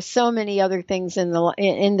that there are so many other things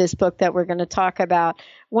in this book that we're going to talk about.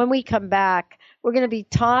 When we come back, we're going to be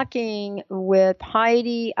talking with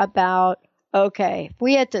Heidi about, okay, if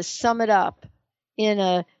we had to sum it up in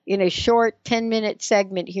a short 10-minute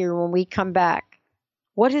segment here when we come back,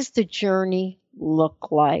 what does the journey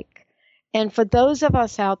look like? And for those of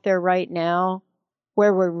us out there right now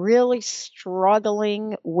where we're really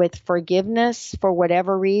struggling with forgiveness for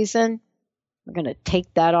whatever reason, we're going to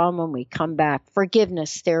take that on when we come back.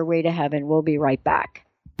 Forgiveness, Stairway to Heaven. We'll be right back.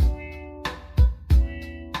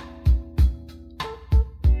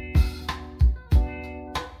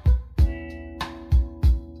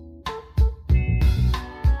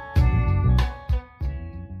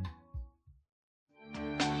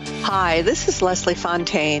 Hi, this is Leslie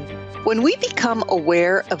Fontaine. When we become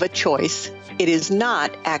aware of a choice, it is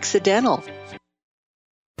not accidental.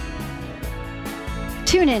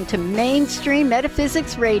 Tune in to Mainstream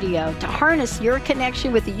Metaphysics Radio to harness your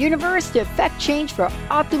connection with the universe to effect change for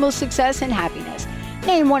optimal success and happiness.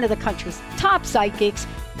 Named one of the country's top psychics,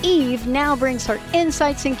 Eve now brings her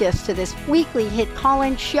insights and gifts to this weekly hit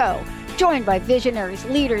call-in show, joined by visionaries,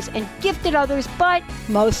 leaders, and gifted others, but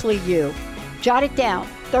mostly you. Jot it down.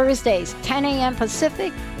 Thursdays, 10 a.m.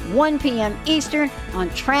 Pacific, 1 p.m. Eastern on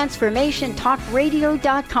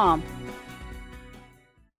TransformationTalkRadio.com.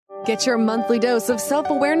 Get your monthly dose of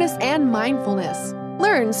self-awareness and mindfulness.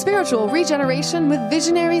 Learn spiritual regeneration with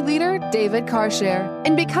visionary leader David Carshare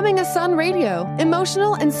in Becoming a Sun Radio,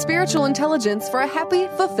 emotional and spiritual intelligence for a happy,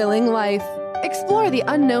 fulfilling life. Explore the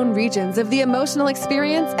unknown regions of the emotional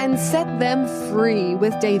experience and set them free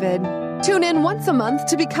with David. Tune in once a month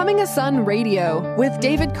to Becoming a Sun Radio with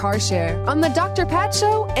David Carshare on The Dr. Pat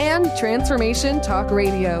Show and Transformation Talk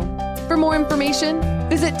Radio. For more information,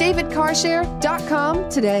 visit davidcarshare.com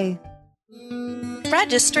today.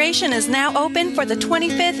 Registration is now open for the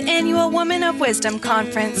 25th Annual Women of Wisdom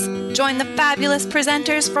Conference. Join the fabulous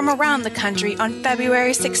presenters from around the country on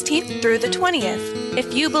February 16th through the 20th.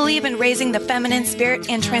 If you believe in raising the feminine spirit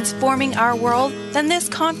and transforming our world, then this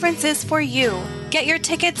conference is for you. Get your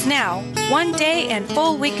tickets now. One-day and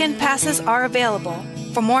full weekend passes are available.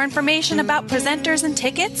 For more information about presenters and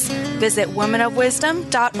tickets, visit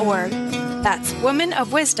womenofwisdom.org. That's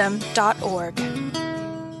womenofwisdom.org.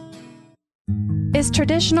 Is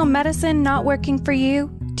traditional medicine not working for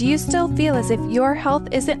you? Do you still feel as if your health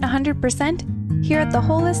isn't 100%? Here at the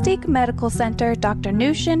Holistic Medical Center, Dr.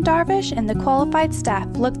 Nushin Darvish and the qualified staff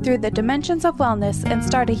look through the dimensions of wellness and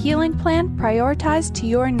start a healing plan prioritized to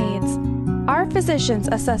your needs. Our physicians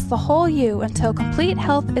assess the whole you until complete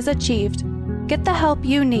health is achieved. Get the help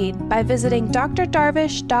you need by visiting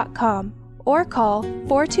drdarvish.com or call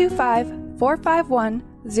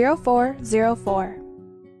 425-451-0404.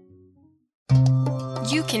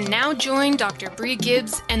 You can now join Dr. Bree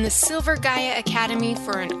Gibbs and the Silver Gaia Academy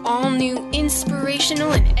for an all-new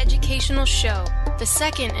inspirational and educational show, the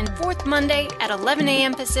second and fourth Monday at 11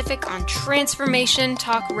 a.m. Pacific on Transformation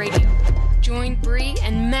Talk Radio. Join Bree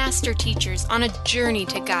and master teachers on a journey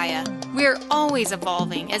to Gaia. We are always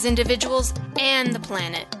evolving as individuals and the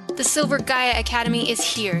planet. The Silver Gaia Academy is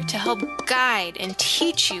here to help guide and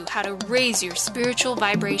teach you how to raise your spiritual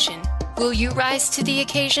vibration. Will you rise to the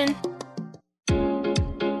occasion?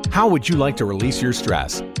 How would you like to release your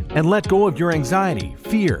stress and let go of your anxiety,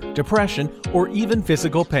 fear, depression, or even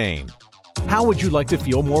physical pain? How would you like to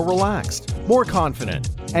feel more relaxed, more confident,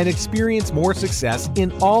 and experience more success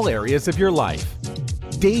in all areas of your life?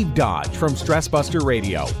 Dave Dodge from Stress Buster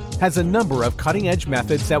Radio has a number of cutting-edge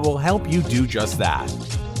methods that will help you do just that.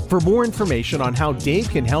 For more information on how Dave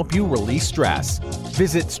can help you release stress,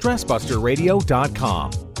 visit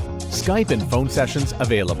StressBusterRadio.com. Skype and phone sessions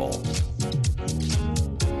available.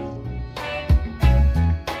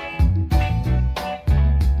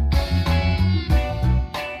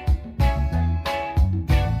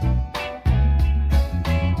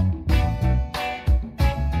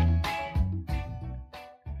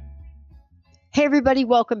 Hey, everybody,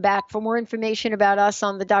 welcome back. For more information about us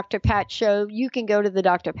on the Dr. Pat Show, you can go to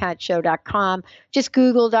thedrpatshow.com. Just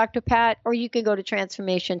Google Dr. Pat, or you can go to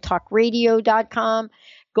transformationtalkradio.com.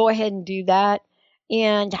 Go ahead and do that.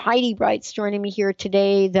 And Heidi Bright's joining me here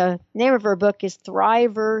today. The name of her book is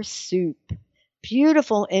Thriver Soup.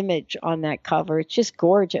 Beautiful image on that cover. It's just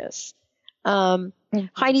gorgeous.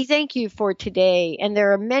 Heidi, thank you for today. And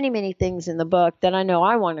there are many, many things in the book that I know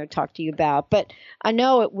I want to talk to you about, but I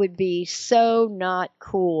know it would be so not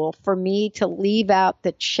cool for me to leave out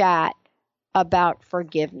the chat about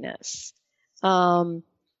forgiveness.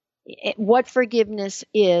 What forgiveness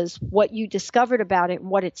is, what you discovered about it, and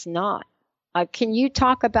what it's not. Can you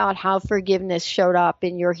talk about how forgiveness showed up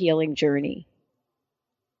in your healing journey?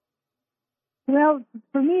 Well,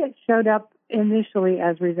 for me, it showed up initially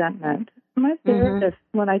as resentment. My therapist,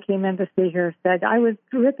 when I came in to see her, said I was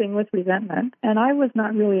dripping with resentment, and I was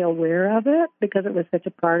not really aware of it because it was such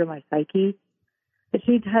a part of my psyche. But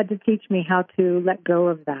she had to teach me how to let go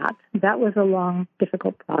of that. That was a long,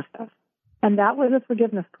 difficult process. And that was a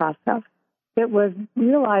forgiveness process. It was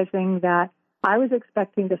realizing that I was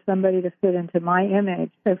expecting somebody to fit into my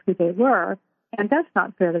image of who they were, and that's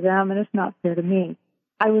not fair to them, and it's not fair to me.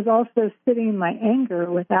 I was also sitting in my anger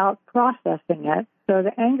without processing it. So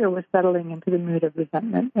the anger was settling into the mood of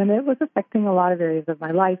resentment, and it was affecting a lot of areas of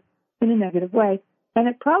my life in a negative way. And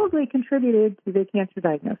it probably contributed to the cancer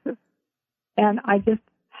diagnosis. And I just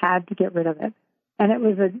had to get rid of it. And it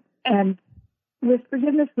was and with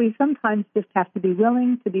forgiveness, we sometimes just have to be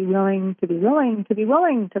willing to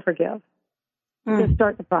forgive to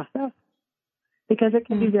start the process. Because it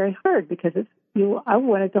can be very hard, because I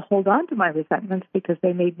wanted to hold on to my resentments because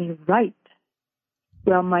they made me right.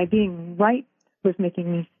 Well, my being right was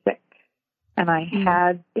making me sick. And I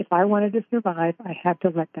had, if I wanted to survive, I had to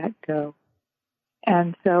let that go.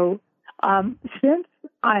 And so since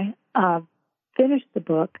I finished the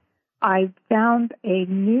book, I found a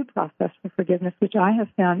new process for forgiveness, which I have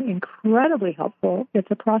found incredibly helpful.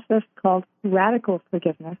 It's a process called radical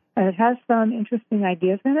forgiveness, and it has some interesting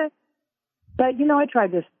ideas in it. But, I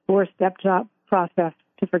tried this 4-step process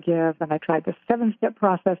to forgive, and I tried the 7-step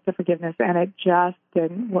process to forgiveness, and it just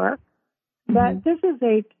didn't work. But this is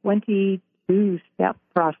a 22-step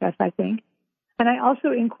process, I think. And I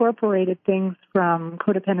also incorporated things from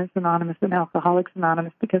Codependence Anonymous and Alcoholics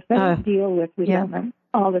Anonymous because they deal with resentment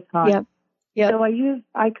all the time. So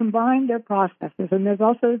I combined their processes. And there's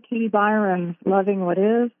also T.D. Byron's Loving What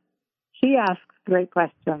Is. She asks great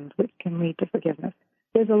questions, which can lead to forgiveness.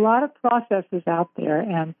 There's a lot of processes out there,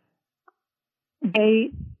 and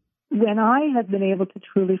when I have been able to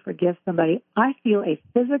truly forgive somebody, I feel a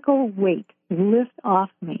physical weight lift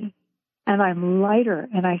off me, and I'm lighter,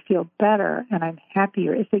 and I feel better, and I'm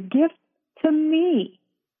happier. It's a gift to me.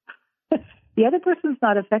 The other person's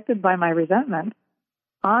not affected by my resentment.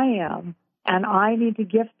 I am, and I need to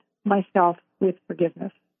gift myself with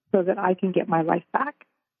forgiveness so that I can get my life back.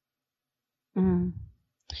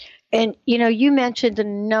 And, you mentioned a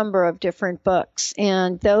number of different books,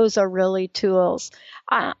 and those are really tools.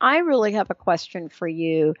 I really have a question for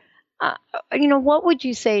you. What would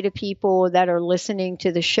you say to people that are listening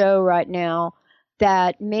to the show right now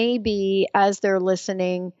that maybe as they're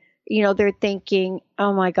listening, they're thinking,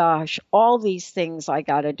 oh my gosh, all these things I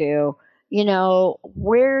got to do.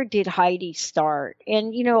 Where did Heidi start?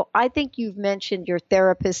 And, I think you've mentioned your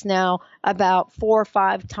therapist now about 4 or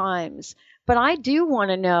 5 times. But I do want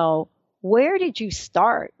to know, where did you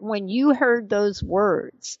start when you heard those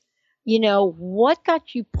words? What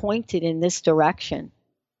got you pointed in this direction?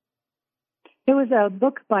 It was a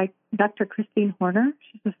book by Dr. Christine Horner.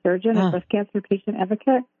 She's a surgeon and breast cancer patient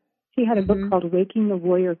advocate. She had a book called Waking the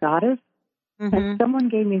Warrior Goddess. And someone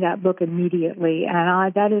gave me that book immediately.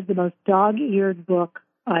 And that is the most dog-eared book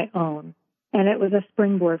I own. And it was a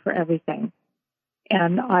springboard for everything.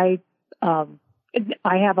 And I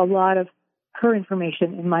have a lot of her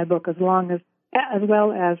information in my book, as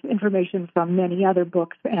well as information from many other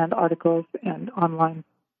books and articles and online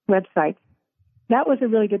websites. That was a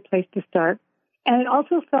really good place to start. And it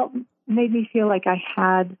also made me feel like I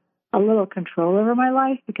had a little control over my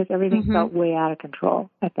life because everything felt way out of control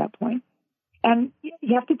at that point. And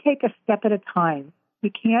you have to take a step at a time.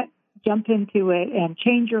 You can't jump into it and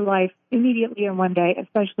change your life immediately in one day,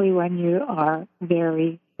 especially when you are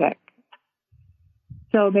very sick.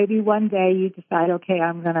 So maybe one day you decide, okay,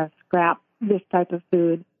 I'm going to scrap this type of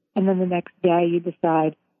food. And then the next day you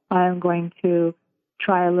decide, I'm going to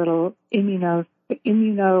try a little immuno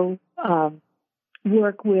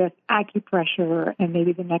work with acupressure, and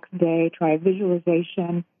maybe the next day try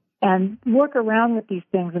visualization and work around with these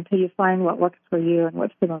things until you find what works for you and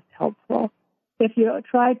what's the most helpful. If you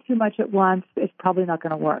try too much at once, it's probably not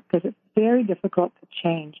going to work because it's very difficult to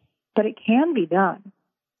change. But it can be done.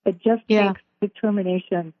 It just takes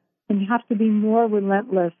determination, and you have to be more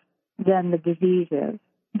relentless than the disease is.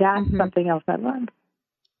 That's something else I learned.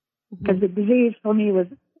 Because the disease for me was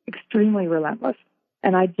extremely relentless,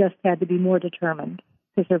 and I just had to be more determined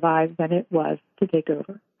to survive than it was to take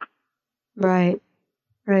over. Right.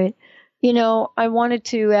 You know, I wanted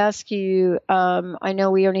to ask you, I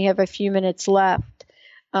know we only have a few minutes left,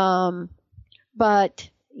 but,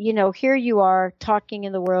 you know, here you are talking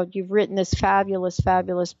in the world. You've written this fabulous,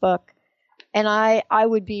 fabulous book. And it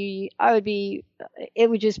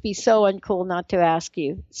would just be so uncool not to ask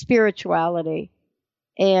you. Spirituality.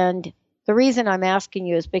 And the reason I'm asking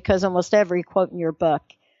you is because almost every quote in your book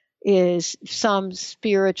is some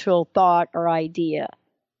spiritual thought or idea.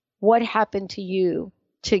 What happened to you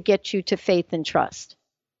to get you to faith and trust?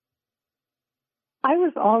 I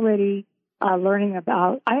was already learning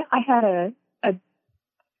about, I had a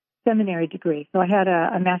seminary degree. So I had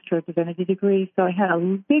a Master of Divinity degree. So I had a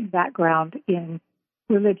big background in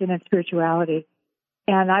religion and spirituality.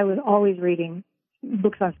 And I was always reading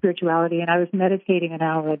books on spirituality, and I was meditating an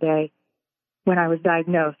hour a day when I was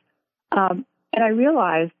diagnosed. And I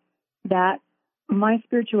realized that my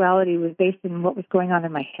spirituality was based on what was going on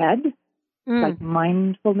in my head, like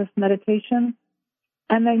mindfulness meditation.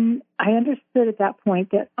 And then I understood at that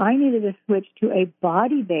point that I needed to switch to a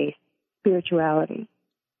body-based spirituality.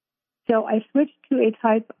 So I switched to a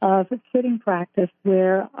type of sitting practice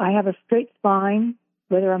where I have a straight spine,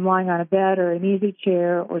 whether I'm lying on a bed or an easy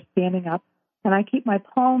chair or standing up, and I keep my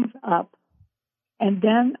palms up. And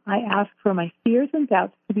then I ask for my fears and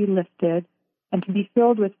doubts to be lifted and to be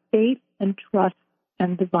filled with faith and trust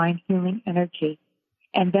and divine healing energy.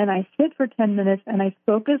 And then I sit for 10 minutes and I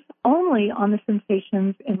focus only on the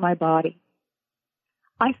sensations in my body.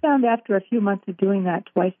 I found after a few months of doing that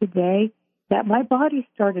twice a day that my body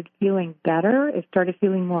started feeling better. It started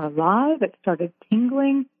feeling more alive. It started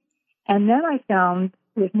tingling. And then I found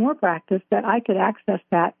with more practice that I could access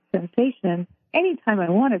that sensation anytime I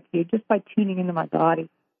wanted to just by tuning into my body.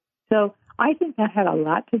 So I think that had a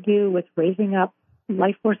lot to do with raising up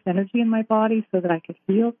life force energy in my body so that I could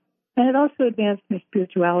heal. And it also advanced my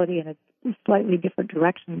spirituality in a slightly different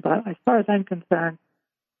direction. But as far as I'm concerned,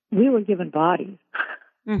 we were given bodies.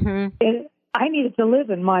 I needed to live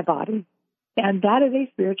in my body. And that is a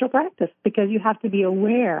spiritual practice because you have to be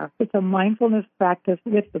aware. It's a mindfulness practice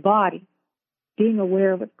with the body, being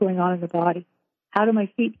aware of what's going on in the body. How do my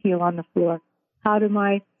feet feel on the floor? How do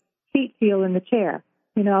my feet feel in the chair?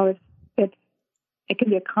 You know, it can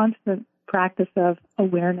be a constant practice of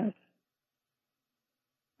awareness.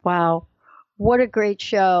 Wow. What a great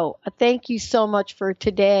show. Thank you so much for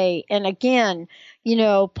today. And again, you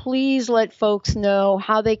know, please let folks know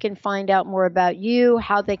how they can find out more about you,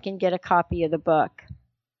 how they can get a copy of the book.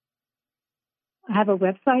 I have a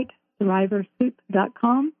website,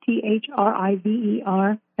 thriversoup.com,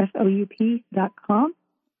 thriversoup.com.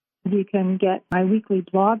 You can get my weekly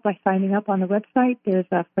blog by signing up on the website. There's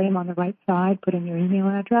a frame on the right side. Put in your email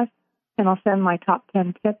address, and I'll send my top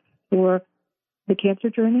 10 tips for the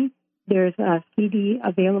cancer journey. There's a CD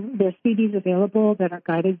available. There's CDs available that are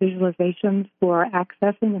guided visualizations for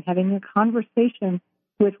accessing and having a conversation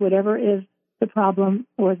with whatever is the problem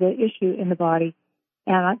or the issue in the body.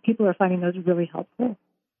 And people are finding those really helpful.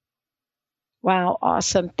 Wow,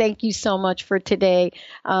 awesome. Thank you so much for today.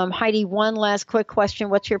 Heidi, one last quick question.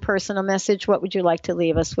 What's your personal message? What would you like to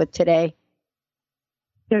leave us with today?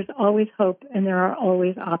 There's always hope, and there are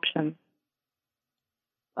always options.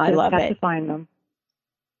 I love it. Have to find them.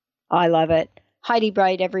 I love it. Heidi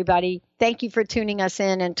Bright, everybody. Thank you for tuning us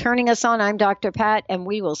in and turning us on. I'm Dr. Pat, and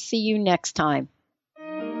we will see you next time.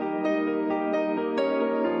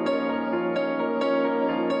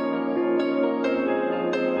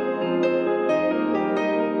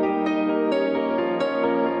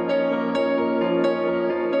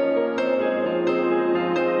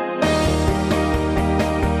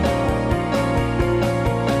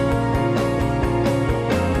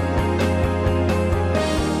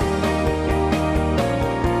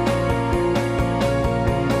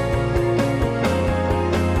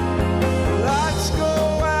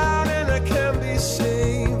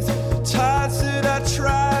 saved. Tides that I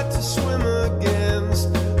tried to swim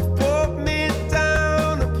against brought me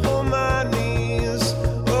down upon my knees.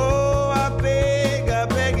 Oh, I beg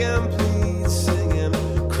and plead, singing,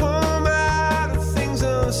 come out of things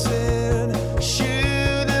unsaid.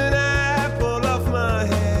 Shoot an apple off my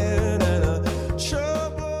head and a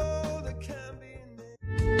trouble that can be.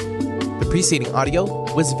 The preceding audio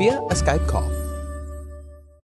was via a Skype call.